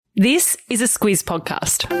This is a Squiz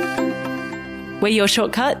podcast. We're your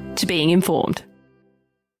shortcut to being informed.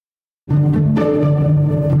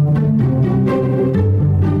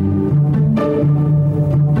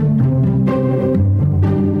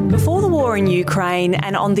 Before the war in Ukraine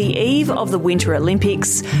and on the eve of the Winter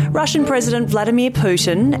Olympics, Russian President Vladimir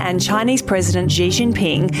Putin and Chinese President Xi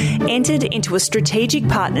Jinping entered into a strategic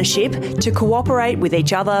partnership to cooperate with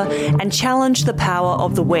each other and challenge the power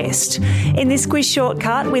of the West. In this Squiz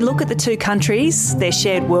shortcut, we look at the two countries, their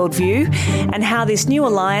shared worldview, and how this new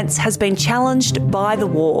alliance has been challenged by the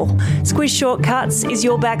war. Squiz Shortcuts is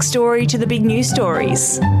your backstory to the big news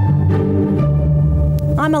stories.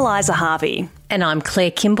 I'm Eliza Harvey. And I'm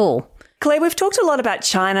Claire Kimball. Claire, we've talked a lot about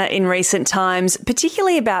China in recent times,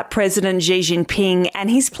 particularly about President Xi Jinping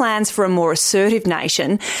and his plans for a more assertive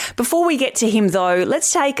nation. Before we get to him, though,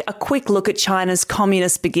 let's take a quick look at China's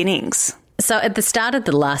communist beginnings. So at the start of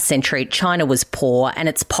the last century, China was poor and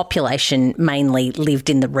its population mainly lived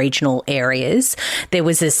in the regional areas. There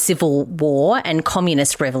was a civil war and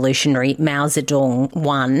communist revolutionary Mao Zedong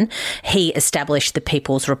won. He established the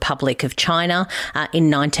People's Republic of China in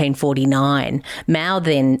 1949. Mao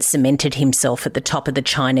then cemented himself at the top of the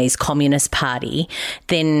Chinese Communist Party.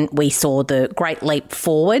 Then we saw the Great Leap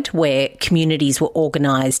Forward, where communities were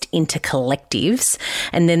organised into collectives.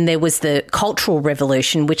 And then there was the Cultural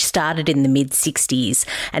Revolution, which started in the mid-60s,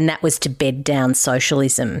 and that was to bed down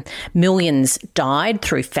socialism. Millions died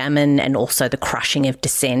through famine and also the crushing of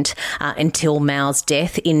dissent until Mao's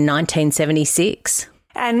death in 1976.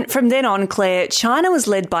 And from then on, Claire, China was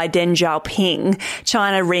led by Deng Xiaoping.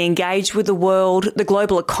 China re-engaged with the world, the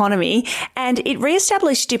global economy, and it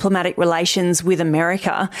re-established diplomatic relations with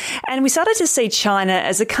America. And we started to see China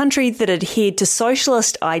as a country that adhered to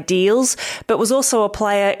socialist ideals, but was also a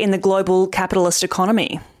player in the global capitalist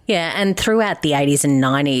economy. Yeah, and throughout the 80s and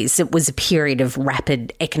 90s, it was a period of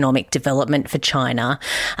rapid economic development for China.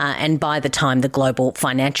 And by the time the global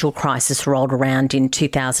financial crisis rolled around in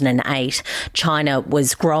 2008, China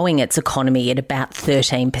was growing its economy at about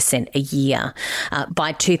 13% a year.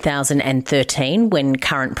 By 2013, when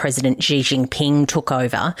current President Xi Jinping took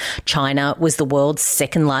over, China was the world's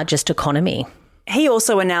second largest economy. He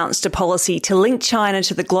also announced a policy to link China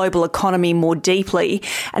to the global economy more deeply,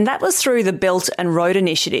 and that was through the Belt and Road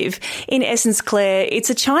Initiative. In essence, Claire, it's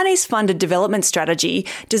a Chinese-funded development strategy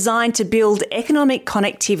designed to build economic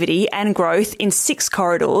connectivity and growth in 6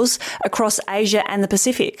 corridors across Asia and the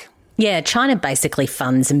Pacific. Yeah, China basically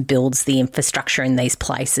funds and builds the infrastructure in these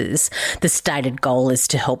places. The stated goal is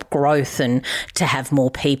to help growth and to have more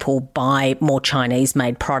people buy more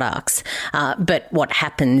Chinese-made products. But what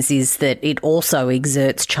happens is that it also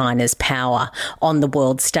exerts China's power on the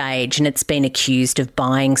world stage, and it's been accused of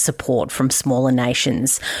buying support from smaller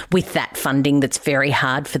nations with that funding that's very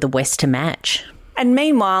hard for the West to match. And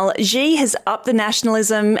meanwhile, Xi has upped the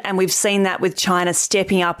nationalism, and we've seen that with China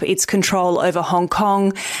stepping up its control over Hong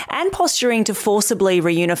Kong and posturing to forcibly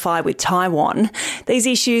reunify with Taiwan. These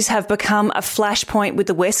issues have become a flashpoint with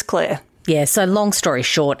the West, Claire. Yeah, so long story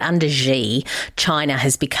short, under Xi, China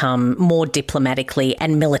has become more diplomatically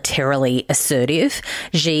and militarily assertive.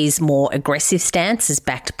 Xi's more aggressive stance is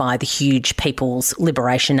backed by the huge People's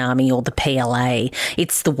Liberation Army, or the PLA.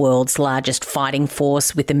 It's the world's largest fighting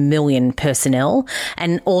force with 1 million personnel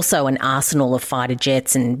and also an arsenal of fighter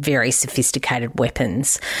jets and very sophisticated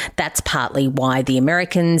weapons. That's partly why the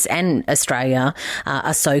Americans and Australia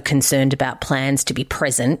are so concerned about plans to be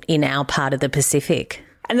present in our part of the Pacific.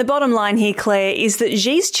 And the bottom line here, Claire, is that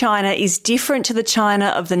Xi's China is different to the China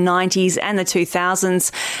of the 90s and the 2000s,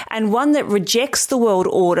 and one that rejects the world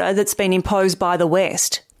order that's been imposed by the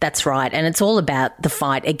West. That's right. And it's all about the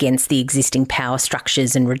fight against the existing power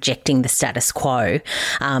structures and rejecting the status quo.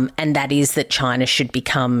 And that is that China should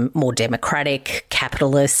become more democratic,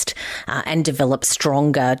 capitalist, and develop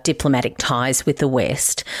stronger diplomatic ties with the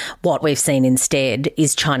West. What we've seen instead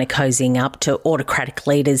is China cozying up to autocratic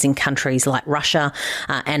leaders in countries like Russia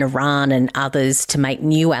and Iran and others to make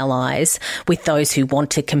new allies with those who want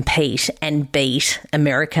to compete and beat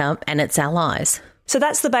America and its allies. So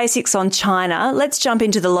that's the basics on China. Let's jump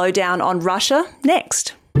into the lowdown on Russia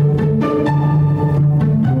next.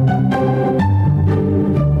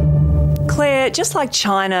 Claire, just like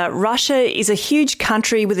China, Russia is a huge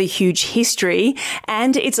country with a huge history,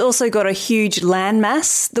 and it's also got a huge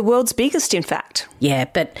landmass, the world's biggest, in fact. Yeah,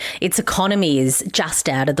 but its economy is just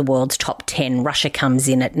out of the world's top 10. Russia comes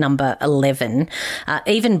in at number 11.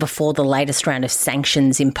 Even before the latest round of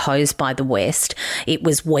sanctions imposed by the West, it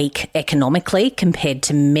was weak economically compared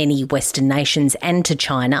to many Western nations and to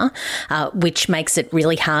China, which makes it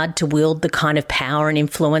really hard to wield the kind of power and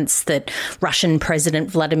influence that Russian President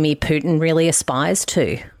Vladimir Putin really aspires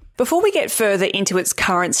to. Before we get further into its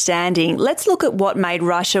current standing, let's look at what made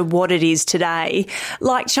Russia what it is today.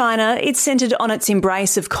 Like China, it's centred on its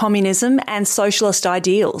embrace of communism and socialist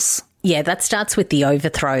ideals. Yeah, that starts with the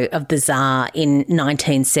overthrow of the Tsar in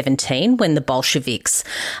 1917 when the Bolsheviks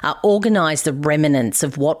organised the remnants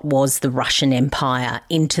of what was the Russian Empire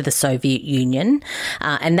into the Soviet Union.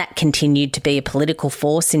 And that continued to be a political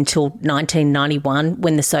force until 1991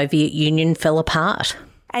 when the Soviet Union fell apart.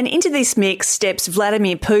 And into this mix steps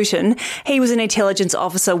Vladimir Putin. He was an intelligence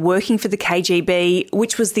officer working for the KGB,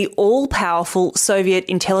 which was the all-powerful Soviet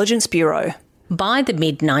intelligence bureau. By the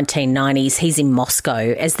mid-1990s, he's in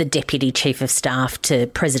Moscow as the Deputy Chief of Staff to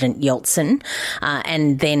President Yeltsin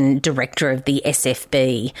and then Director of the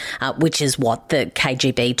SFB, which is what the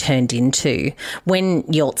KGB turned into. When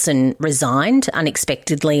Yeltsin resigned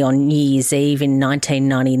unexpectedly on New Year's Eve in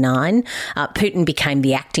 1999, Putin became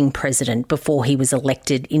the acting president before he was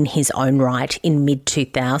elected in his own right in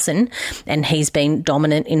mid-2000, and he's been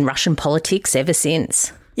dominant in Russian politics ever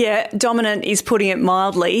since. Yeah, dominant is putting it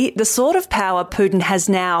mildly. The sort of power Putin has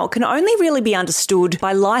now can only really be understood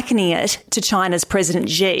by likening it to China's President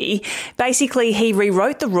Xi. Basically, he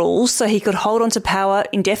rewrote the rules so he could hold on to power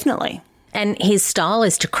indefinitely. And his style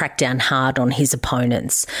is to crack down hard on his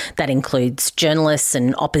opponents. That includes journalists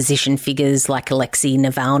and opposition figures like Alexei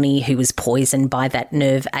Navalny, who was poisoned by that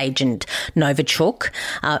nerve agent Novichok.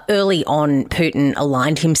 Early on, Putin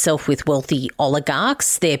aligned himself with wealthy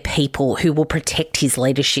oligarchs. They're people who will protect his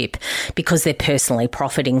leadership because they're personally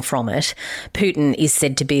profiting from it. Putin is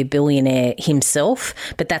said to be a billionaire himself,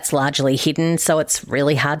 but that's largely hidden, so it's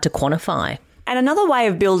really hard to quantify. And another way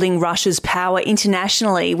of building Russia's power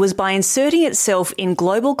internationally was by inserting itself in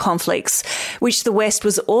global conflicts, which the West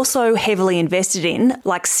was also heavily invested in,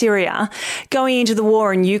 like Syria. Going into the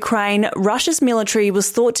war in Ukraine, Russia's military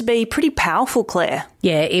was thought to be pretty powerful, Claire.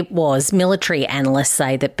 Yeah, it was. Military analysts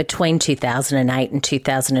say that between 2008 and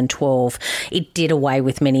 2012, it did away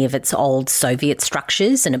with many of its old Soviet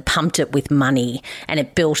structures and it pumped it with money and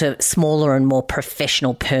it built a smaller and more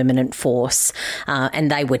professional permanent force. And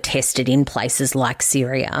they were tested in places like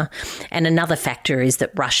Syria. And another factor is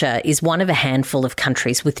that Russia is one of a handful of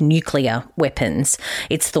countries with nuclear weapons.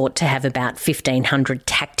 It's thought to have about 1,500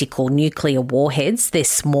 tactical nuclear warheads. They're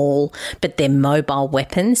small, but they're mobile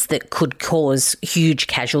weapons that could cause huge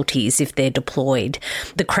casualties if they're deployed.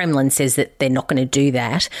 The Kremlin says that they're not going to do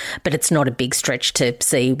that, but it's not a big stretch to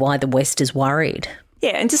see why the West is worried.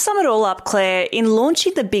 Yeah, and to sum it all up, Claire, in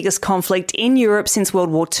launching the biggest conflict in Europe since World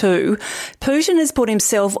War II, Putin has put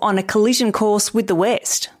himself on a collision course with the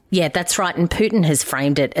West. Yeah, that's right. And Putin has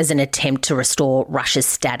framed it as an attempt to restore Russia's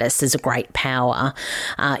status as a great power.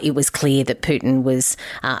 It was clear that Putin was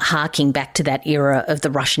harking back to that era of the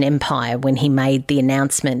Russian Empire when he made the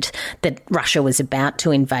announcement that Russia was about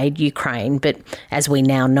to invade Ukraine. But as we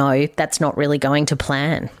now know, that's not really going to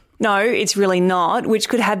plan. No, it's really not, which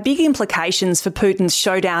could have big implications for Putin's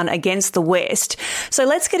showdown against the West. So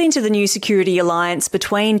let's get into the new security alliance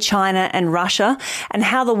between China and Russia and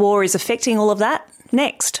how the war is affecting all of that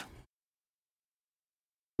next.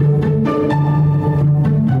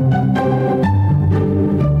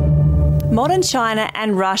 Modern China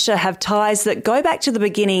and Russia have ties that go back to the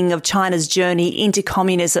beginning of China's journey into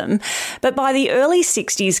communism. But by the early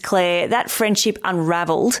 60s, Claire, that friendship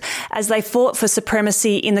unravelled as they fought for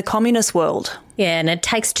supremacy in the communist world. Yeah, and it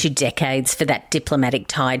takes 2 decades for that diplomatic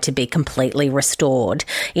tie to be completely restored.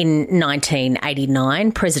 In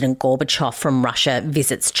 1989, President Gorbachev from Russia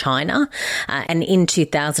visits China, and in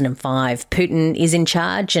 2005, Putin is in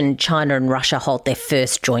charge and China and Russia hold their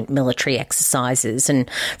first joint military exercises. And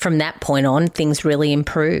from that point on, things really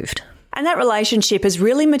improved. And that relationship has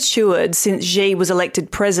really matured since Xi was elected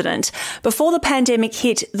president. Before the pandemic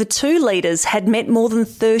hit, the two leaders had met more than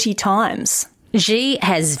 30 times. Xi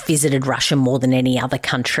has visited Russia more than any other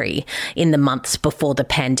country. In the months before the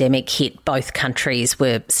pandemic hit, both countries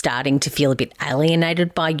were starting to feel a bit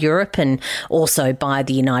alienated by Europe and also by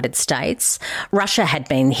the United States. Russia had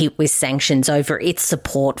been hit with sanctions over its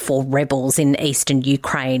support for rebels in eastern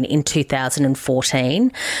Ukraine in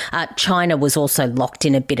 2014. China was also locked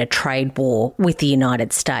in a bitter trade war with the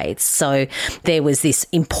United States. So there was this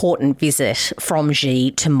important visit from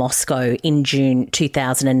Xi to Moscow in June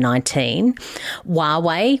 2019.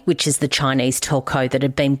 Huawei, which is the Chinese telco that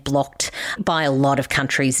had been blocked by a lot of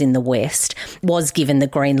countries in the West, was given the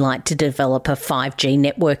green light to develop a 5G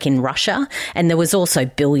network in Russia. And there was also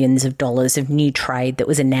billions of dollars of new trade that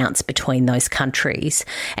was announced between those countries.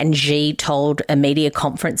 And Xi told a media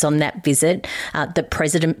conference on that visit that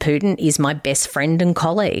President Putin is my best friend and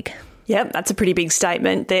colleague. Yep, that's a pretty big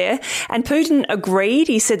statement there. And Putin agreed.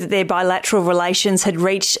 He said that their bilateral relations had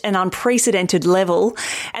reached an unprecedented level.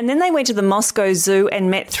 And then they went to the Moscow Zoo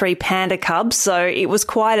and met 3 panda cubs. So it was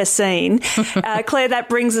quite a scene. Claire, that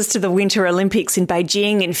brings us to the Winter Olympics in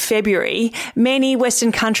Beijing in February. Many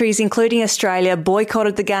Western countries, including Australia,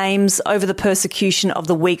 boycotted the Games over the persecution of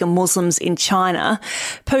the Uyghur Muslims in China.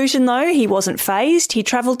 Putin, though, he wasn't fazed. He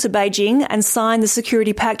travelled to Beijing and signed the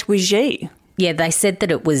security pact with Xi. Yeah, they said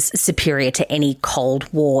that it was superior to any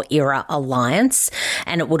Cold War era alliance,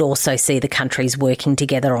 and it would also see the countries working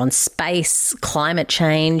together on space, climate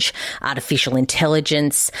change, artificial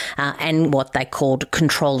intelligence, and what they called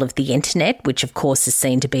control of the internet, which of course is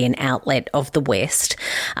seen to be an outlet of the West.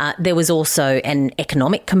 There was also an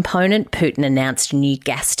economic component. Putin announced a new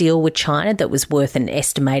gas deal with China that was worth an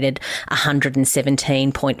estimated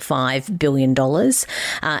 $117.5 billion.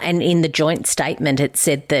 And in the joint statement, it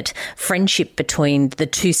said that friendship between the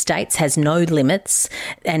two states has no limits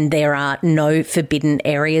and there are no forbidden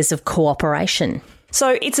areas of cooperation.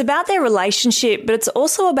 So it's about their relationship, but it's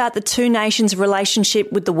also about the two nations'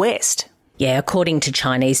 relationship with the West. Yeah, according to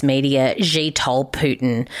Chinese media, Xi told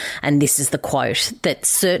Putin, and this is the quote, that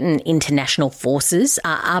certain international forces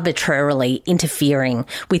are arbitrarily interfering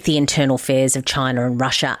with the internal affairs of China and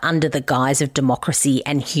Russia under the guise of democracy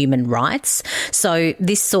and human rights. So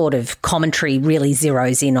this sort of commentary really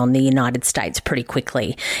zeroes in on the United States pretty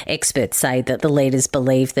quickly. Experts say that the leaders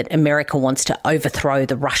believe that America wants to overthrow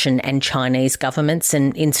the Russian and Chinese governments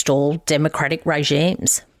and install democratic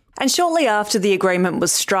regimes. And shortly after the agreement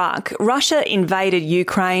was struck, Russia invaded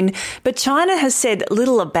Ukraine, but China has said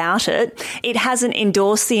little about it. It hasn't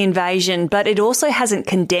endorsed the invasion, but it also hasn't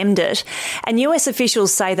condemned it. And US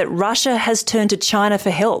officials say that Russia has turned to China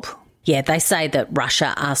for help. Yeah, they say that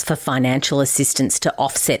Russia asked for financial assistance to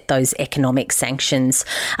offset those economic sanctions,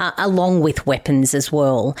 along with weapons as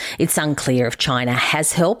well. It's unclear if China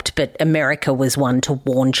has helped, but America was one to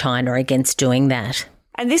warn China against doing that.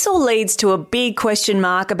 And this all leads to a big question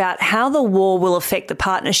mark about how the war will affect the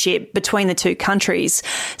partnership between the two countries.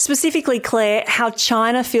 Specifically, Claire, how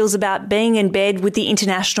China feels about being in bed with the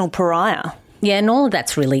international pariah. Yeah, and all of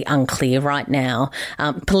that's really unclear right now.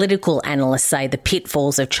 Political analysts say the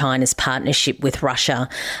pitfalls of China's partnership with Russia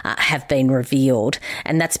have been revealed,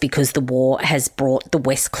 and that's because the war has brought the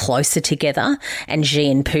West closer together, and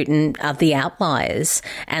Xi and Putin are the outliers.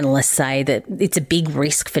 Analysts say that it's a big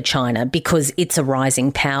risk for China because it's a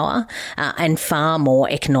rising power and far more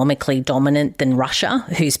economically dominant than Russia,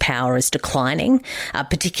 whose power is declining,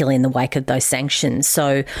 particularly in the wake of those sanctions.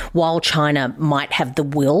 So while China might have the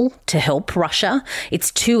will to help Russia,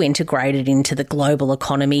 it's too integrated into the global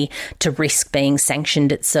economy to risk being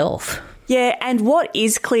sanctioned itself. Yeah, and what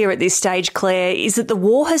is clear at this stage, Claire, is that the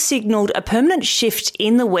war has signalled a permanent shift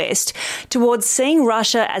in the West towards seeing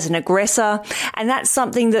Russia as an aggressor, and that's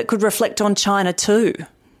something that could reflect on China too.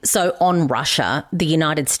 So on Russia, the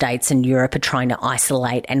United States and Europe are trying to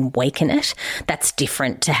isolate and weaken it. That's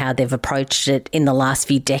different to how they've approached it in the last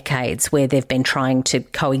few decades, where they've been trying to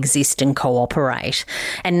coexist and cooperate.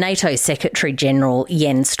 And NATO Secretary General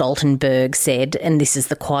Jens Stoltenberg said, and this is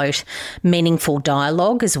the quote, "Meaningful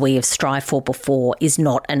dialogue, as we have strived for before, is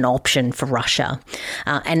not an option for Russia."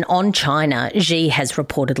 And on China, Xi has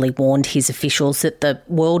reportedly warned his officials that the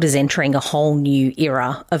world is entering a whole new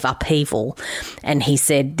era of upheaval. And he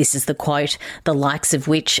said, this is the quote, "the likes of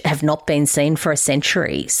which have not been seen for a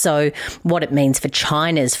century." So what it means for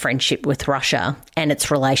China's friendship with Russia and its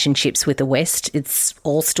relationships with the West, it's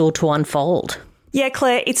all still to unfold. Yeah,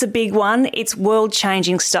 Claire, it's a big one. It's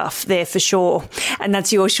world-changing stuff there for sure. And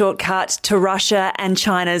that's your shortcut to Russia and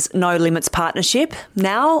China's No Limits partnership.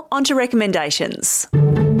 Now, on to recommendations.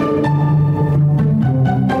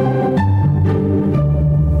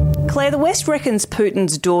 Claire, the West reckons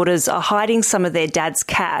Putin's daughters are hiding some of their dad's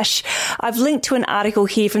cash. I've linked to an article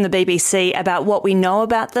here from the BBC about what we know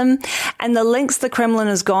about them and the lengths the Kremlin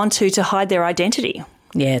has gone to hide their identity.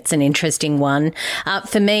 Yeah, it's an interesting one.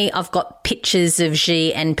 For me, I've got pictures of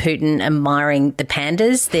Xi and Putin admiring the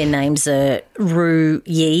pandas. Their names are Ru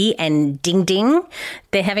Yi and Ding Ding.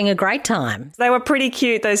 They're having a great time. They were pretty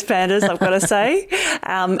cute, those pandas, I've got to say.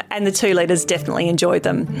 And the two leaders definitely enjoyed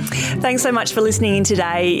them. Thanks so much for listening in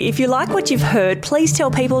today. If you like what you've heard, please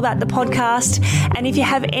tell people about the podcast. And if you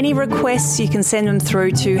have any requests, you can send them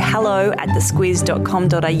through to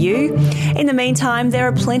hello@thesquiz.com.au. In the meantime, there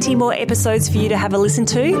are plenty more episodes for you to have a listen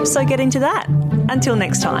to, so get into that. Until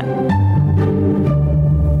next time.